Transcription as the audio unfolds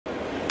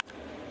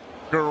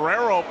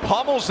Guerrero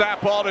pummels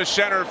that ball to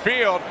center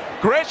field.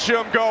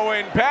 Grisham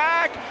going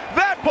back.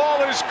 That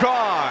ball is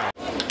gone.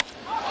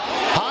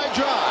 High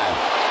drive,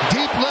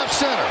 deep left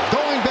center,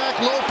 going back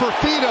low for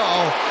Fido.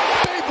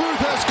 Babe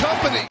Ruth has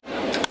company.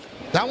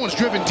 That one's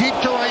driven deep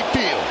to right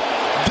field.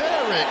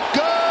 There it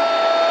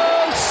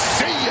goes.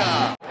 See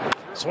ya.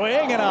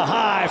 Swing and a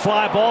high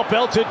fly ball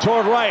belted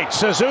toward right.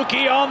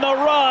 Suzuki on the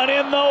run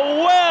in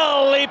the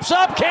well, leaps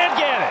up, can't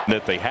get it.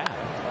 That they have.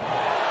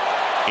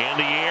 In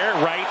the air,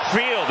 right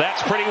field.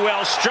 That's pretty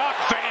well struck.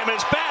 Pham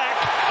is back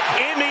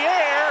in the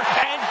air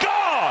and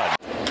gone.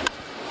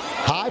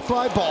 High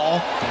fly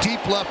ball,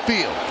 deep left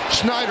field.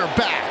 Schneider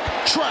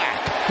back,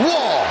 track,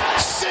 wall.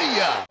 See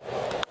ya.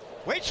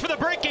 Waits for the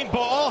breaking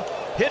ball,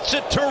 hits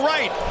it to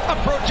right,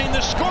 approaching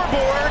the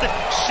scoreboard.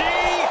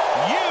 See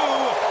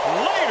you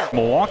later.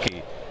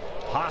 Milwaukee.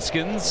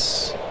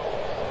 Hoskins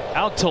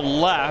out to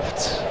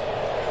left.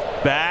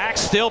 Back,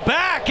 still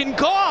back and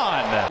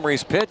gone.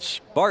 Montgomery's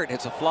pitch. Bart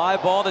hits a fly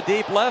ball to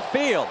deep left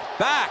field.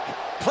 Back,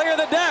 clear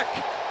the deck.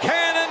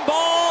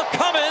 Cannonball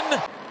coming.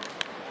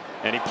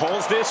 And he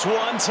pulls this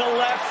one to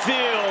left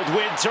field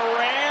with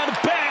Duran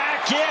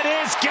back. It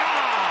is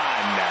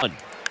gone.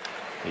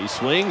 He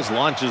swings,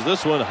 launches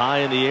this one high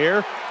in the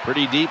air,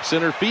 pretty deep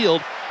center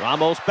field.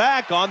 Ramos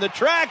back on the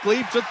track,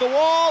 leaps at the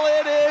wall.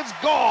 It is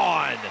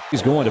gone.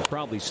 He's going to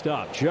probably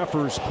stop.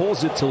 Jeffers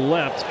pulls it to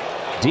left.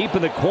 Deep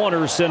in the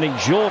corner, sending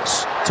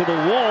Julks to the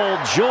wall.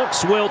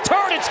 Julks will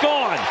turn. It's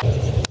gone.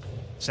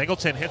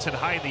 Singleton hits it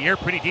high in the air,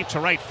 pretty deep to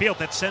right field.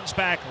 That sends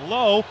back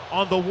low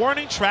on the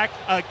warning track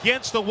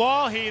against the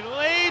wall. He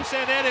leaps,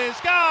 and it is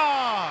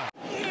gone.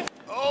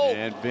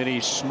 And Vinny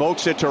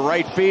smokes it to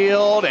right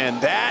field,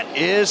 and that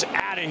is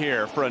out of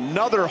here for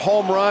another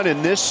home run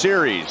in this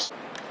series.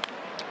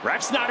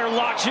 Refsnyder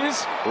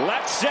launches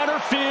left center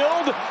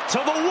field to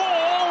the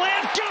wall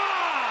and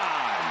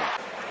gone.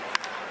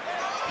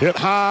 Hit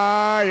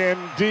high and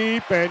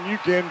deep, and you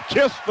can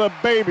kiss the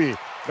baby.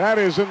 That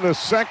is in the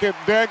second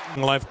deck.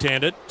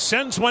 Left-handed,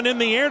 sends one in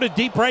the air to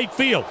deep right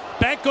field.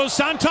 Back goes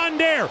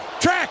Santander.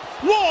 Track,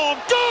 wall,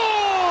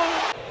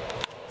 gone!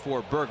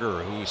 For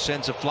Berger, who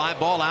sends a fly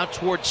ball out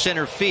towards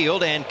center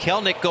field, and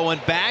Kelenic going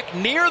back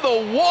near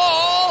the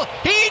wall.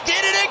 He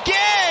did it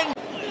again.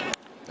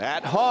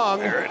 That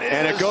hung,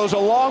 and it goes a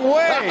long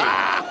way.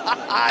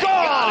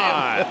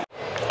 Gone!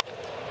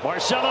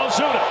 Marcell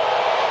Ozuna,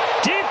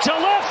 deep to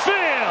left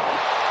field.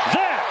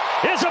 That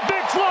is a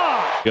big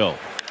fly. Go.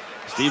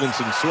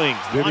 Stevenson swings,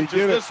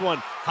 launches this one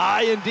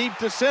high and deep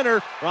to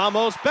center.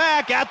 Ramos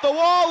back at the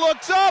wall,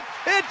 looks up,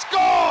 it's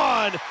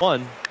gone.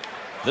 One.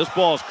 This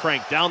ball's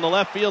cranked down the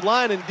left field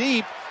line and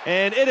deep,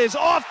 and it is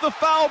off the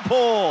foul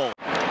pole.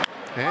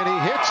 And he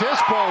hits his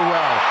ball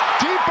well.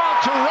 Deep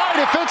out to right.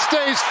 If it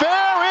stays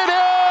fair, it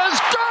is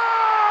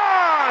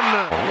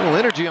gone. A little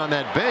energy on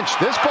that bench.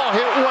 This ball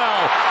hit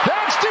well.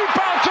 That's deep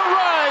out to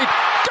right.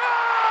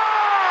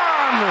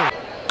 Gone.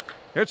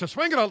 It's a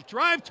swing and a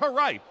drive to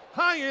right.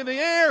 High in the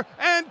air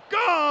and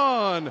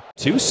gone.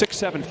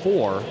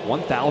 2-6-7-4,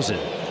 1,000.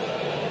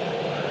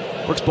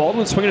 Brooks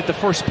Baldwin swinging at the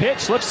first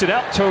pitch, lifts it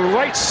out to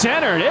right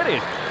center, and it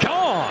is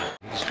gone.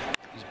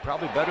 He's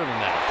probably better than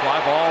that. Fly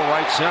ball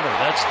right center.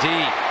 That's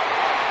deep.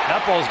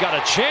 That ball's got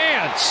a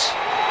chance.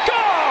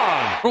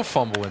 Gone. Little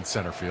fumble in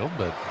center field,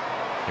 but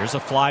Here's a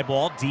fly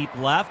ball deep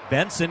left.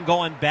 Benson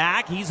going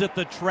back. He's at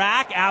the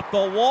track, at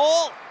the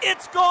wall.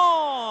 It's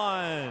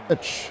gone.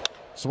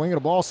 Swinging a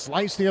ball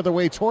sliced the other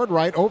way toward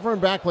right, over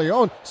and back.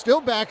 Leone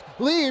still back,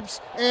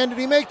 leaps, and did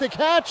he make the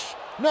catch?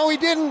 No, he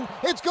didn't.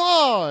 It's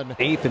gone.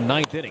 8th and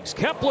 9th innings.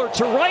 Kepler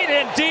to right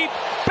and deep.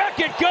 Back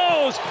it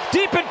goes.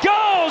 Deep it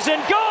goes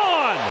and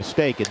gone.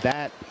 Mistake in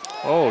that.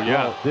 Oh,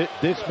 yeah. Well,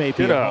 this may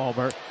be a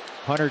homer.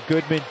 Hunter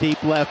Goodman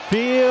deep left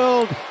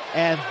field,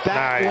 and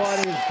that one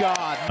is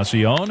gone.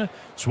 Acion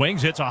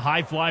swings, hits a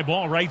high fly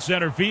ball right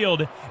center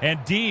field, and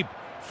deep.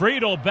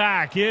 Friedel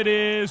back. It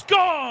is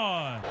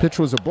gone. Pitch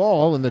was a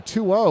ball, and the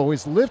 2-0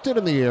 is lifted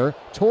in the air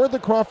toward the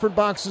Crawford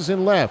boxes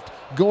in left.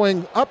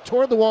 Going up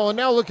toward the wall, and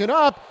now looking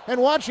up and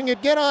watching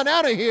it get on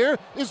out of here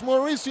is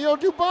Mauricio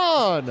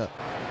Dubon.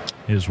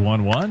 Is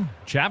 1-1.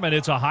 Chapman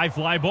hits a high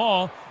fly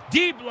ball.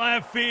 Deep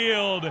left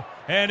field,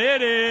 and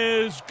it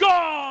is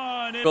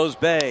gone. Goes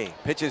Bay.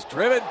 Pitch is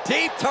driven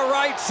deep to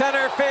right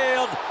center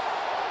field.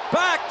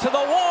 Back to the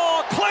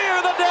wall.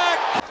 Clear the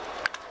deck.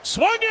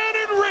 Swung out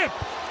and ripped.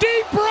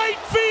 Deep right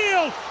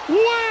field.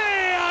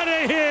 Way out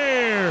of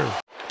here.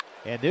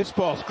 And this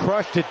ball's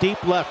crushed to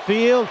deep left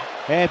field,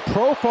 and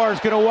Profar's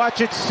going to watch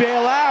it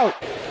sail out.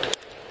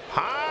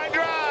 High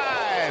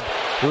drive.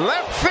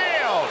 Left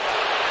field.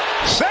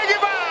 Say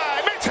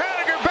goodbye. Mitch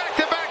Haniger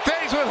back-to-back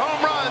days with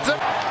home runs.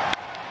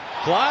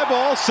 Fly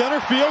ball,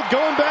 center field,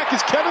 going back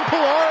is Kevin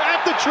Pillar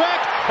at the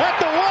track, at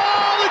the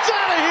wall, it's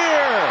out of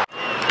here!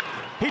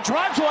 He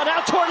drives one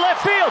out toward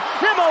left field.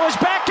 Nimmo is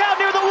back out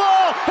near the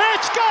wall.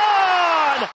 It's gone!